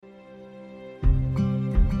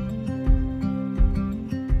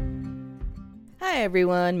Hi,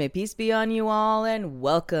 everyone. May peace be on you all, and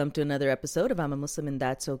welcome to another episode of I'm a Muslim and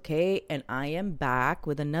That's Okay. And I am back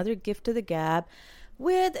with another gift to the gab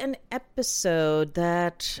with an episode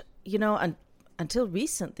that, until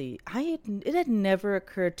recently, it had never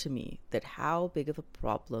occurred to me that how big of a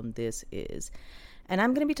problem this is. And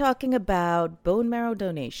I'm going to be talking about bone marrow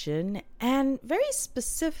donation and very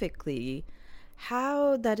specifically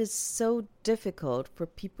how that is so difficult for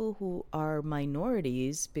people who are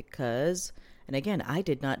minorities because, and again, I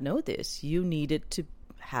did not know this, you needed to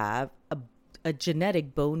have a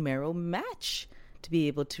genetic bone marrow match to be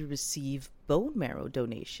able to receive bone marrow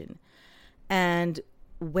donation. And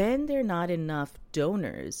when there are not enough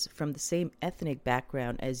donors from the same ethnic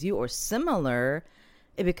background as you or similar,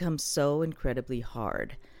 it becomes so incredibly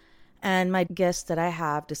hard. And my guest that I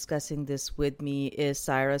have discussing this with me is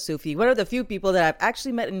Saira Sufi, one of the few people that I've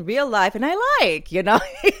actually met in real life, and I like,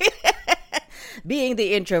 being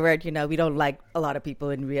the introvert, we don't like a lot of people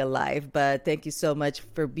in real life. But thank you so much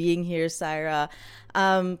for being here, Saira.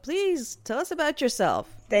 Please tell us about yourself.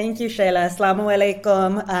 Thank you, Shayla. Assalamu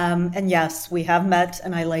alaikum. And yes, we have met,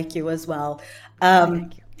 and I like you as well.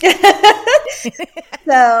 Thank you.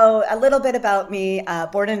 So a little bit about me,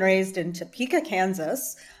 born and raised in Topeka,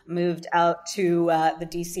 Kansas, moved out to the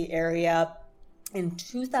DC area in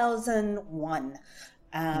 2001.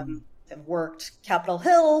 Worked Capitol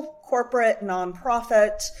Hill, corporate,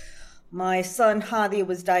 nonprofit. My son Hadi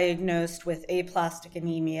was diagnosed with aplastic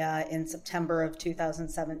anemia in September of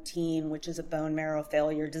 2017, which is a bone marrow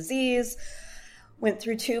failure disease. Went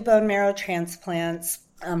through 2 bone marrow transplants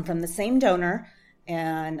from the same donor,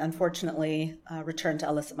 and unfortunately returned to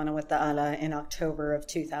Allah subhanahu wa ta'ala in October of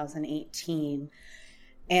 2018.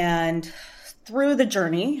 And through the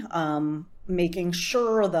journey, making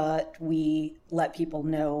sure that we let people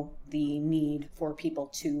know the need for people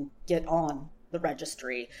to get on the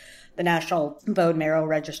registry, the National Bone Marrow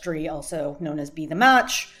Registry, also known as Be the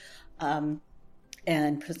Match,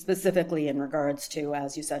 and specifically in regards to,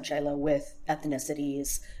 as you said, Shayla, with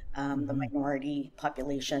ethnicities, the minority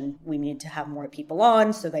population, we need to have more people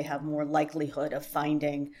on so they have more likelihood of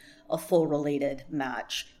finding a full related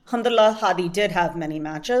match. Alhamdulillah, Hadi did have many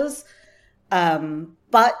matches,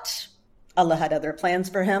 but Allah had other plans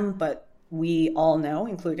for him. But we all know,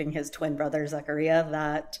 including his twin brother Zakaria,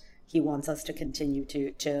 that he wants us to continue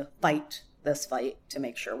to fight this fight to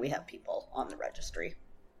make sure we have people on the registry.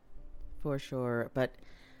 For sure. But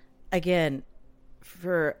again,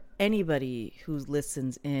 for anybody who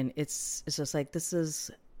listens in, it's just like this is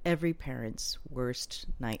every parent's worst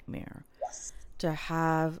nightmare. Yes. To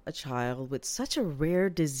have a child with such a rare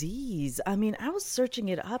disease. I mean, I was searching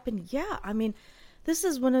it up, and this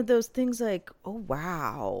is one of those things like, oh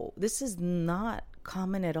wow, this is not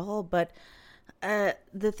common at all. But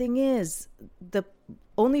the thing is, the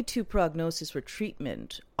only 2 prognoses for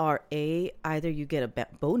treatment are A, either you get a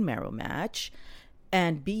bone marrow match,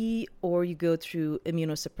 and B, or you go through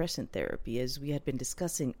immunosuppressant therapy, as we had been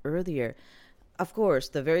discussing earlier. Of course,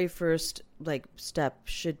 the very first step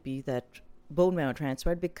should be that bone marrow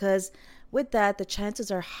transplant, because with that, the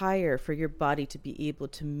chances are higher for your body to be able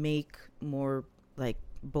to make more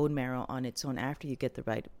bone marrow on its own after you get the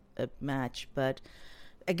right match. But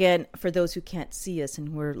again, for those who can't see us and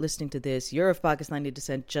who are listening to this, you're of Pakistani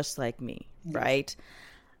descent just like me, right?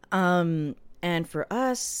 And for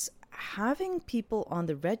us, having people on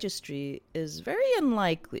the registry is very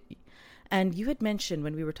unlikely. And you had mentioned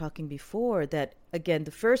when we were talking before that, again,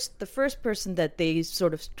 the first person that they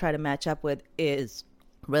sort of try to match up with is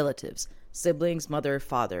relatives, siblings, mother,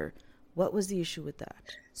 father. What was the issue with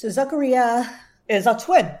that? So Zakaria is a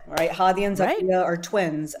twin, right? Hadi and Zakaria are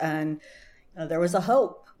twins. And there was a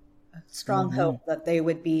hope, a strong hope that they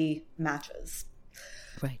would be matches.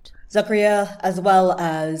 Right. Zakaria, as well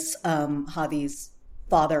as Hadi's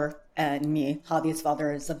father and me. Hadi's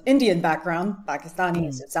father is of Indian background,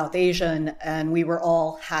 Pakistani, South Asian, and we were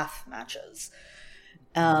all half matches.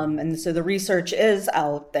 And so the research is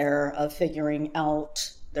out there of figuring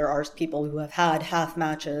out, there are people who have had half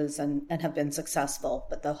matches and have been successful,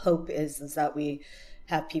 but the hope is that we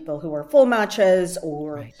have people who are full matches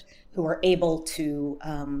or who are able to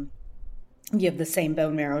give the same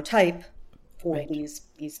bone marrow type for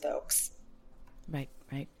these folks. Right.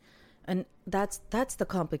 And that's the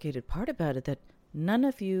complicated part about it, that none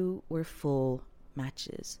of you were full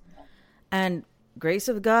matches. And grace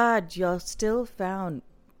of God, y'all still found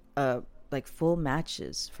full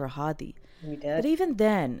matches for Hadi. We did. But even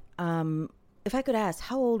then, if I could ask,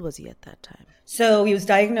 how old was he at that time? So he was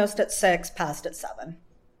diagnosed at 6, passed at 7.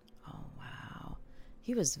 Oh, wow.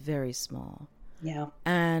 He was very small. Yeah.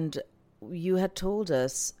 And you had told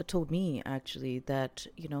me actually, that,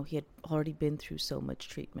 he had already been through so much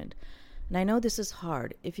treatment. And I know this is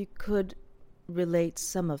hard. If you could relate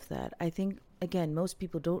some of that, I think, again, most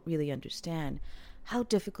people don't really understand how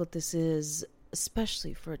difficult this is,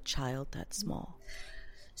 especially for a child that small.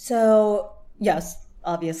 So, yes,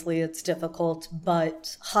 obviously it's difficult,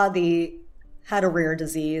 but Hadi had a rare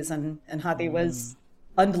disease, and Hadi was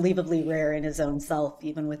unbelievably rare in his own self,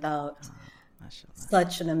 even without Mashallah.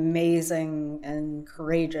 such an amazing and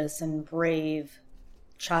courageous and brave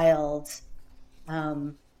child.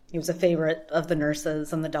 He was a favorite of the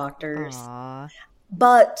nurses and the doctors. Aw.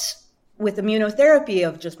 But with immunotherapy,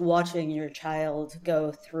 of just watching your child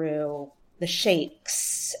go through the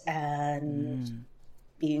shakes and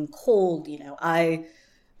being cold,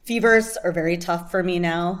 fevers are very tough for me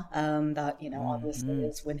now. That, obviously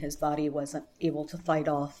is when his body wasn't able to fight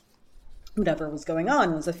off whatever was going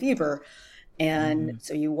on, was a fever. And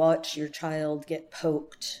so you watch your child get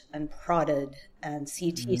poked and prodded and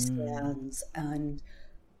CT scans, and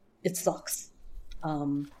it sucks.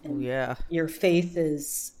 Oh, And yeah. your faith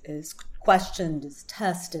is questioned, is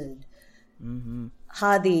tested.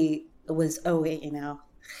 Hadi was,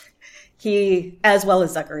 he, as well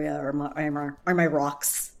as Zachariah, are my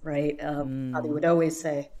rocks, right? Hadi would always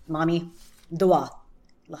say, "Mommy, dua,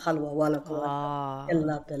 la halwa wa la quwwata Ah,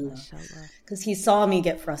 illa billah," mashallah. because he saw me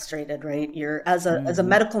get frustrated. Right, you're as a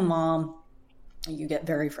medical mom, you get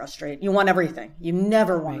very frustrated. You want everything. You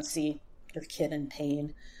never want to Right. see your kid in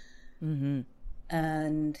pain.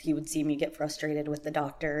 And he would see me get frustrated with the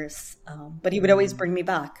doctors, but he would always bring me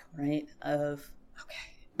back, right?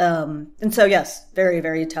 And so, yes, very,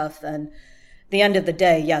 very tough. And the end of the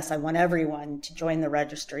day, yes, I want everyone to join the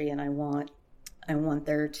registry, and I want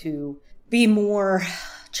there to be more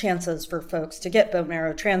chances for folks to get bone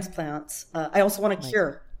marrow transplants. I also want a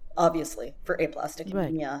cure, obviously, for aplastic Right.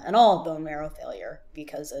 anemia and all bone marrow failure,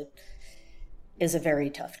 because it is a very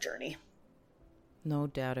tough journey. No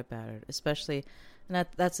doubt about it. Especially, and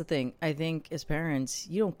that's the thing. I think as parents,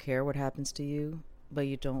 you don't care what happens to you, but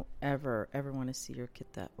you don't ever want to see your kid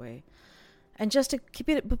that way. And just to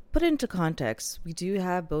put it into context, we do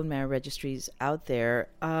have bone marrow registries out there.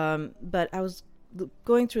 But I was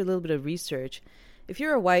going through a little bit of research. If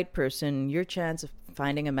you're a white person, your chance of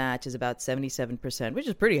finding a match is about 77%, which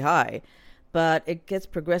is pretty high. But it gets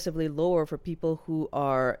progressively lower for people who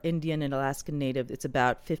are Indian and Alaskan Native. It's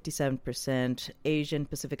about 57%. Asian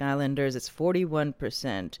Pacific Islanders, it's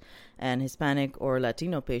 41%. And Hispanic or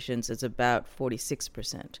Latino patients, it's about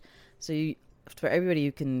 46%. So for everybody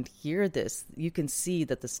who can hear this, you can see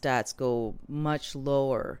that the stats go much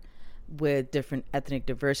lower with different ethnic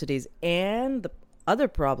diversities. And the other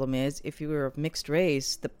problem is, if you were of mixed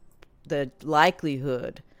race, the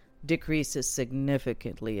likelihood decreases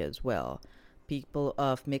significantly as well. People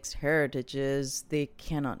of mixed heritages, they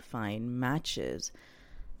cannot find matches.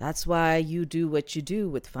 That's why you do what you do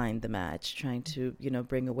with Find the Match, trying to,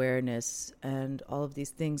 bring awareness and all of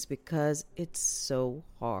these things, because it's so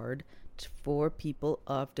hard for people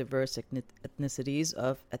of diverse ethnicities,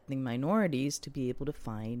 of ethnic minorities, to be able to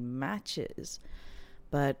find matches.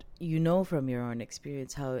 But from your own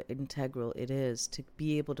experience how integral it is to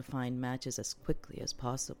be able to find matches as quickly as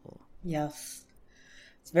possible. Yes.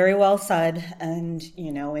 It's very well said. And,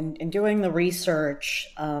 in doing the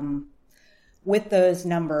research, with those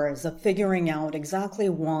numbers, of figuring out exactly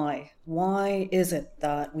why is it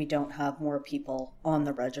that we don't have more people on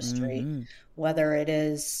the registry, whether it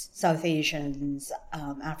is South Asians,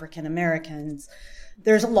 African Americans.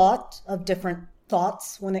 There's a lot of different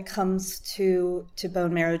thoughts when it comes to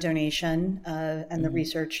bone marrow donation, and the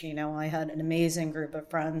research. I had an amazing group of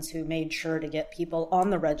friends who made sure to get people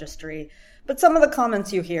on the registry. But some of the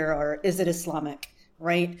comments you hear are, is it Islamic,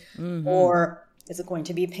 right? Or is it going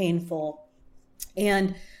to be painful?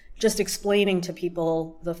 And just explaining to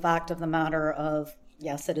people the fact of the matter of,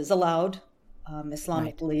 yes, it is allowed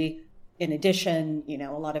Islamically. Right. In addition, a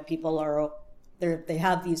lot of people they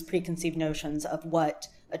have these preconceived notions of what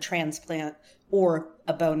a transplant or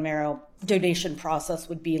a bone marrow donation process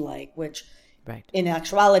would be like, which in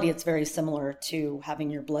actuality, it's very similar to having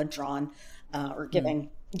your blood drawn or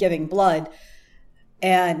giving blood.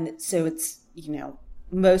 And so it's,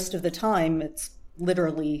 most of the time it's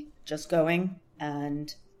literally just going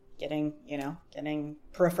and getting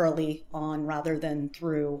peripherally on rather than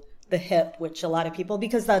through the hip, which a lot of people,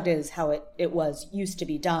 because that is how it was used to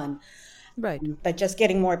be done. Right. But just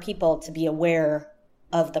getting more people to be aware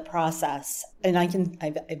of the process. And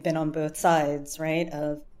I've been on both sides, right?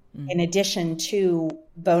 Of, in addition to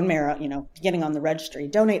bone marrow, getting on the registry,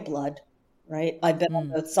 donate blood, right? I've been on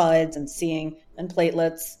both sides and seeing, and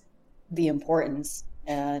platelets, the importance.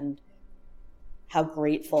 And how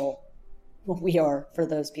grateful we are for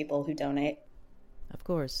those people who donate. Of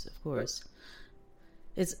course, of course.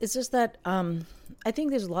 It's just that I think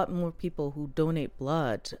there's a lot more people who donate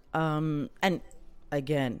blood. And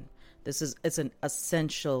again, it's an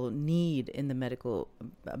essential need in the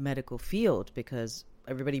medical field because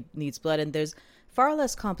everybody needs blood, and there's far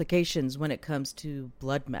less complications when it comes to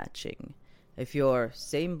blood matching. If you're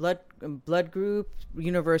same blood group,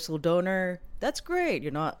 universal donor, that's great.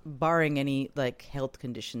 You're not barring any like health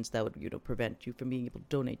conditions that would prevent you from being able to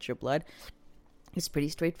donate your blood. It's pretty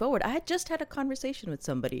straightforward. I had just had a conversation with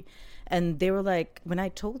somebody, and they were like, when I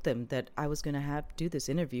told them that I was going to do this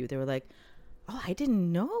interview, they were like, "Oh, I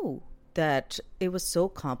didn't know that it was so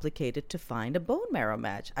complicated to find a bone marrow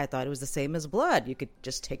match. I thought it was the same as blood. You could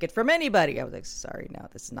just take it from anybody." I was like, "Sorry, no,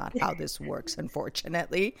 this is not how this works,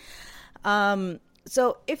 unfortunately."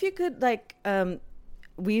 So if you could, like,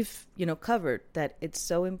 we've covered that it's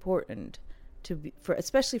so important to be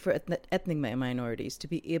especially for ethnic minorities to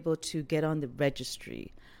be able to get on the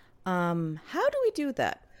registry. How do we do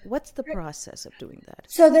that? What's the process of doing that?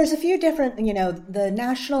 So there's a few different, the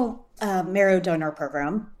National Marrow Donor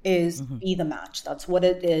Program is Be the Match. That's what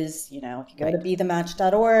it is. If you go to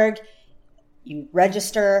bethematch.org, you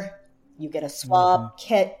register, you get a swab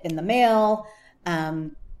kit in the mail.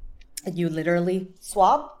 You literally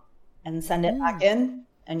swab and send it back in,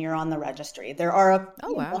 and you're on the registry. There are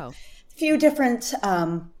a few different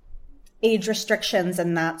age restrictions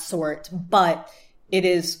and that sort, but it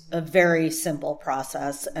is a very simple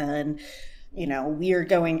process. And, we are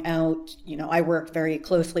going out, I work very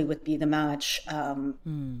closely with Be the Match.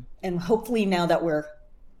 And hopefully now that we're,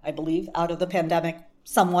 I believe, out of the pandemic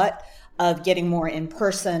somewhat, of getting more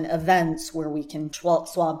in-person events where we can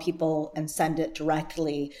swab people and send it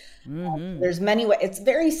directly. There's many ways. It's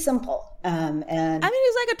very simple. And I mean,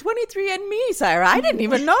 it's like a 23andMe, Syra. I didn't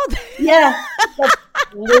even know that. Yeah.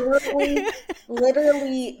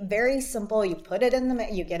 literally very simple. You put it in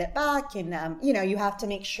you get it back, and you have to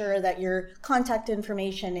make sure that your contact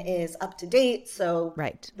information is up to date so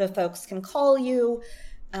the folks can call you.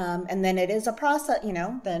 And then it is a process,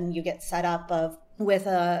 then you get set up with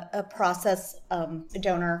a process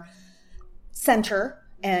donor center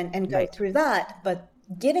and go through that. But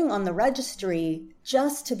getting on the registry,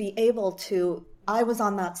 just to be able to, I was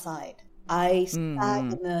on that side. I sat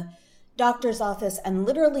in the doctor's office and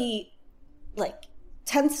literally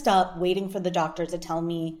tensed up waiting for the doctor to tell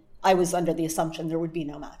me I was under the assumption there would be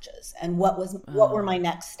no matches and what were my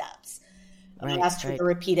next steps. I asked her to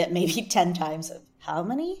repeat it maybe 10 times of how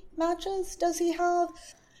many matches does he have?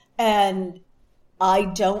 And I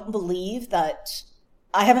don't believe that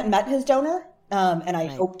I haven't met his donor, and I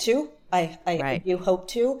hope to. I do hope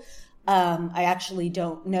to. I actually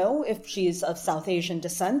don't know if she's of South Asian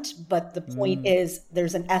descent, but the point is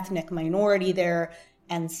there's an ethnic minority there,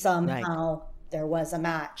 and somehow there was a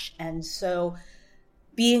match. And so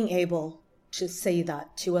being able to say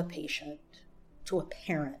that to a patient, to a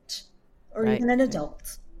parent, or even an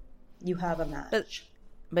adult, you have a match.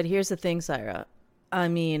 But here's the thing, Syra. I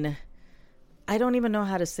mean, I don't even know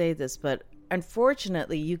how to say this, but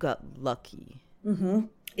unfortunately, you got lucky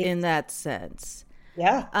in that sense.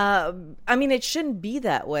 Yeah. I mean, it shouldn't be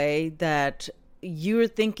that way, that you're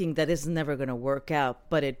thinking that it's never going to work out,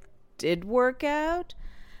 but it did work out.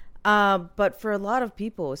 But for a lot of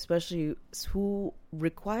people, especially who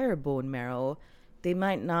require bone marrow, they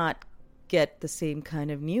might not get the same kind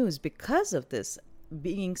of news because of this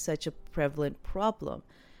being such a prevalent problem.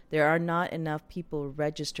 There are not enough people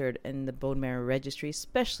registered in the bone marrow registry,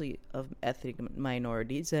 especially of ethnic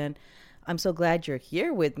minorities. And I'm so glad you're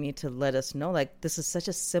here with me to let us know, this is such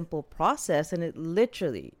a simple process, and it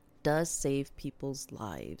literally does save people's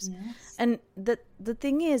lives. Yes. And the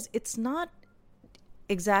thing is, it's not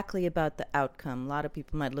exactly about the outcome. A lot of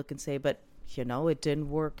people might look and say, but, it didn't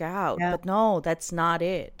work out. Yeah. But no, that's not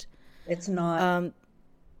it. It's not.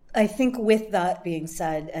 I think with that being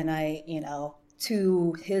said, and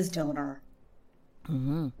to his donor,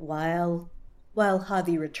 while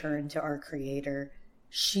Hadi returned to our Creator,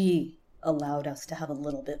 she allowed us to have a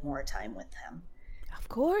little bit more time with him. Of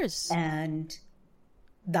course. And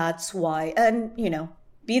that's why, and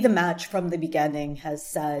Be the Match from the beginning has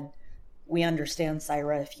said, we understand,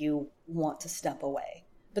 Syra, if you want to step away.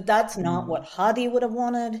 But that's not what Hadi would have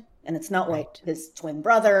wanted, and it's not what his twin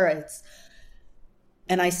brother,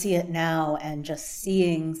 and I see it now, and just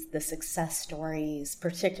seeing the success stories,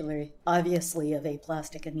 particularly, obviously, of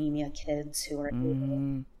aplastic anemia kids who are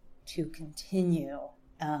able to continue.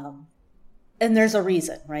 And there's a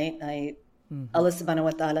reason, right? Allah subhanahu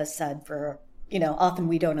wa ta'ala said often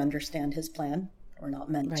we don't understand his plan We're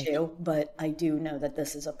not meant Right. to, but I do know that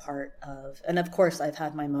this is a part of, and of course I've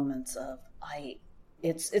had my moments of,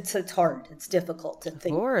 it's hard. It's difficult Of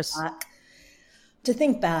course. back, to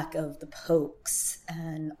think back of the pokes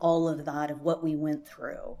and all of that, of what we went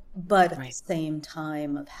through. But at the Right. same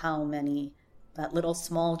time of how many, that little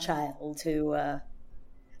small child who,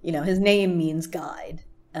 his name means guide.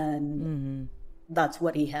 And Mm-hmm. that's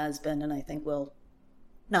what he has been. And I think will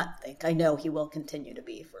not think, I know he will continue to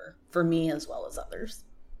be for me as well as others.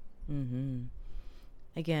 Mm-hmm.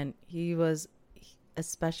 Again, he was a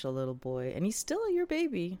special little boy, and he's still your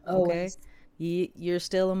baby, okay? Always. You're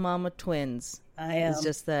still a mom of twins. I It's am.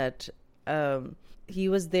 just that he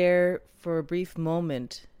was there for a brief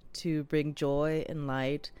moment to bring joy and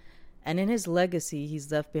light. And in his legacy, he's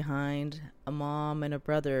left behind a mom and a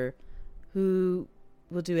brother who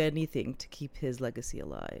will do anything to keep his legacy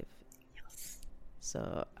alive.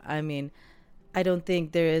 So, I mean, I don't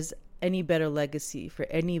think there is any better legacy for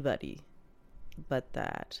anybody but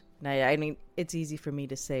that. And I mean, it's easy for me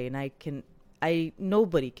to say, and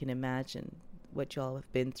nobody can imagine what y'all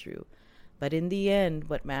have been through. But in the end,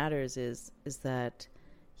 what matters is that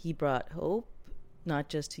he brought hope, not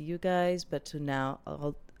just to you guys, but to now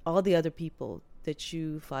all the other people that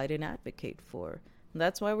you fight and advocate for. And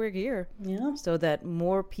that's why we're here, Yeah. so that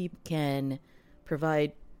more people can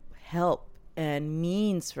provide help and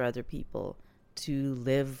means for other people to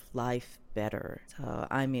live life better. So,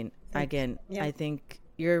 I mean, again, Yeah. I think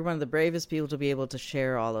you're one of the bravest people to be able to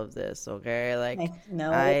share all of this, okay? Like, I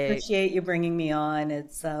I, appreciate you bringing me on.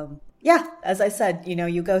 It's, yeah, as I said,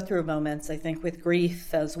 you go through moments, I think, with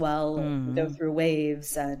grief as well. You go mm-hmm. through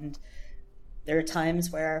waves, and there are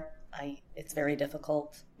times where it's very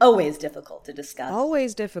difficult, always difficult to discuss.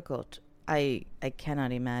 Always difficult. I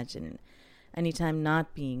cannot imagine any time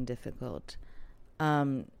not being difficult.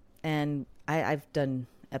 And I've done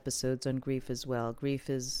episodes on grief as well. Grief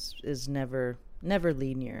is never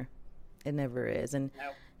linear. It never is. And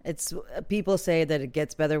No. it's people say that it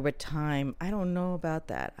gets better with time. I don't know about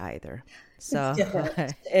that either. It's So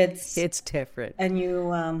different. it's different.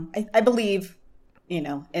 And I believe,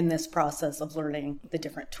 in this process of learning the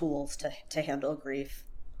different tools to handle grief.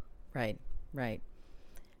 Right, right.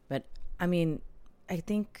 But I mean, I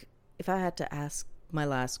think if I had to ask my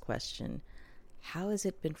last question, how has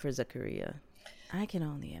it been for Zachariah? I can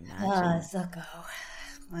only imagine. Zucko,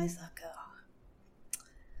 my Zucko.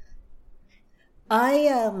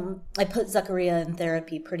 I put Zachariah in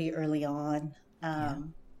therapy pretty early on.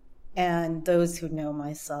 And those who know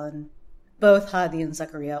my son, both Hadi and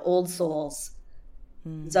Zachariah, old souls.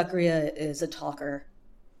 Zachariah is a talker,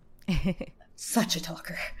 such a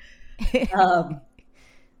talker.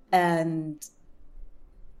 And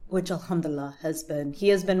which alhamdulillah he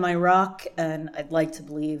has been my rock, and I'd like to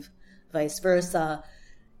believe vice versa.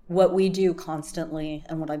 What we do constantly,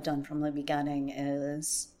 and what I've done from the beginning,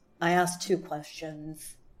 is I ask two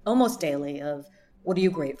questions almost daily of, what are you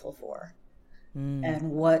grateful for? And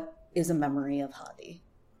what is a memory of Hadi?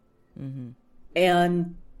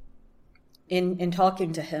 And in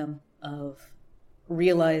talking to him, of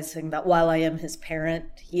realizing that while I am his parent,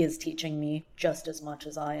 he is teaching me just as much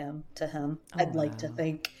as I am to him. I'd like to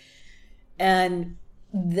think. And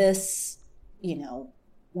this,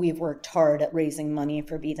 we've worked hard at raising money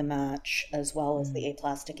for Be the Match, as well as the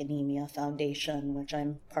Aplastic Anemia Foundation, which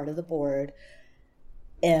I'm part of the board.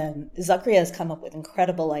 And Zachariah has come up with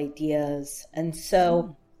incredible ideas. And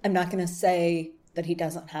so I'm not going to say that he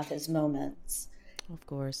doesn't have his moments. Of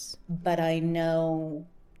course. But I know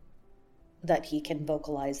that he can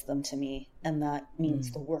vocalize them to me, and that means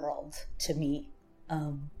the world to me.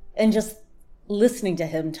 And just listening to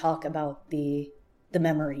him talk about the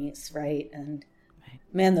memories, right? And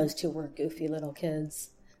man, those two were goofy little kids.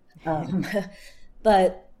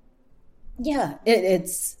 But yeah,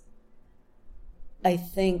 it's, I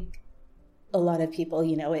think a lot of people,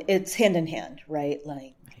 it's hand in hand, right?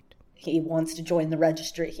 Like he wants to join the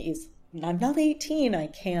registry. I'm not 18, I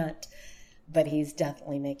can't. But he's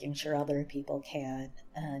definitely making sure other people can,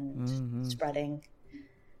 and spreading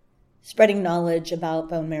knowledge about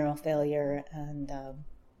bone marrow failure. And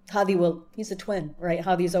he's a twin, right?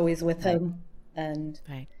 Hadi's always with him, and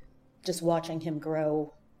just watching him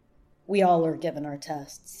grow. We all are given our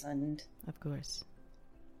tests, and of course,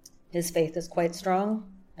 his faith is quite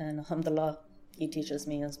strong, and alhamdulillah, he teaches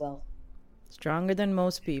me as well. Stronger than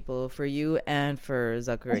most people, for you and for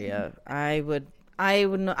Zachariah. I would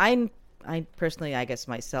know. I personally, I guess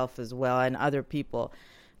myself as well, and other people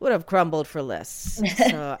would have crumbled for less.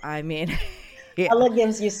 So, I mean, Allah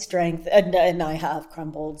gives you strength, and I have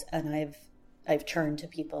crumbled, and I've turned to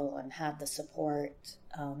people and had the support,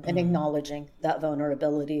 and acknowledging that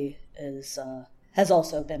vulnerability is has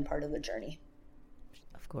also been part of the journey.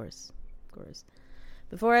 Of course. Of course.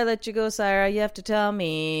 Before I let you go, Syra, you have to tell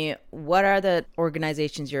me, what are the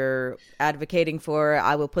organizations you're advocating for?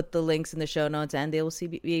 I will put the links in the show notes, and they will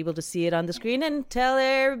be able to see it on the screen, and tell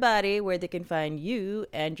everybody where they can find you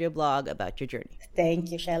and your blog about your journey.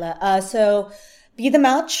 Thank you, Shayla. So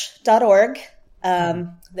bethematch.org.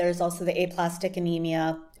 There's also the Aplastic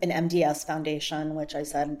Anemia and MDS Foundation, which I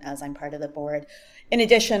said as I'm part of the board. In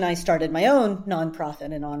addition, I started my own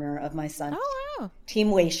nonprofit in honor of my son, Team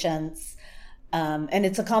Watients. And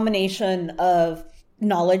it's a combination of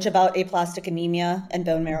knowledge about aplastic anemia and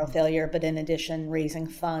bone marrow failure, but in addition, raising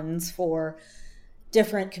funds for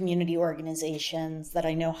different community organizations that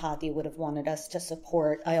I know Hadi would have wanted us to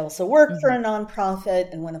support. I also work for a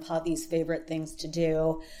nonprofit, and one of Hadi's favorite things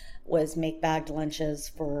to was make bagged lunches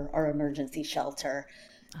for our emergency shelter.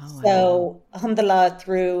 So, alhamdulillah,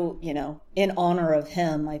 through, in honor of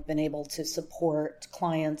him, I've been able to support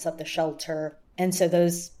clients at the shelter. And so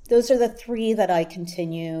those are the three that I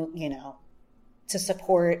continue, to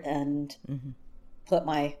support and put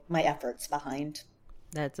my efforts behind.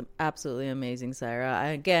 That's absolutely amazing, Syra.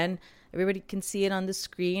 Again, everybody can see it on the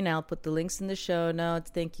screen. I'll put the links in the show notes.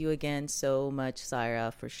 Thank you again so much,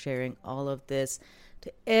 Syra, for sharing all of this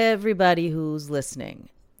to everybody who's listening.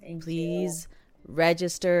 Please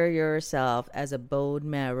register yourself as a bone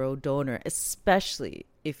marrow donor, especially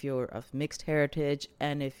if you're of mixed heritage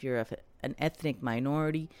and if you're of an ethnic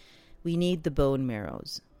minority. We need the bone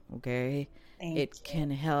marrows, okay? It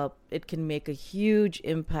can help. It can make a huge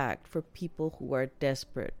impact for people who are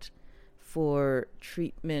desperate for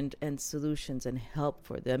treatment and solutions and help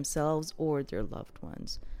for themselves or their loved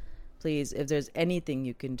ones. Please, if there's anything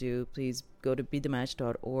you can do, please go to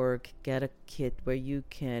bethematch.org, get a kit where you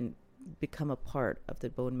can become a part of the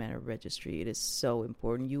bone marrow registry. It is so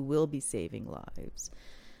important. You will be saving lives.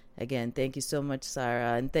 Again, thank you so much,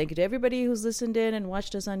 Syra, and thank you to everybody who's listened in and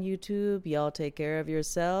watched us on YouTube. Y'all take care of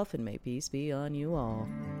yourself, and may peace be on you all.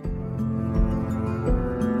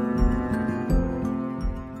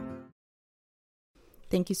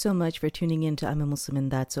 Thank you so much for tuning in to I'm a Muslim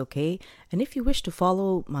and That's Okay. And if you wish to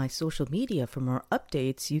follow my social media for more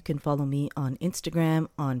updates, you can follow me on Instagram,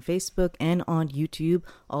 on Facebook, and on YouTube.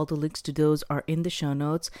 All the links to those are in the show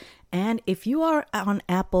notes. And if you are on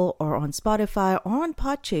Apple or on Spotify or on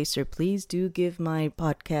Podchaser, please do give my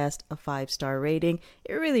podcast a 5-star rating.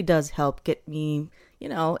 It really does help get me,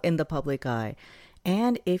 in the public eye.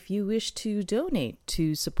 And if you wish to donate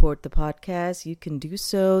to support the podcast, you can do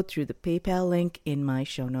so through the PayPal link in my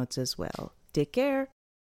show notes as well. Take care.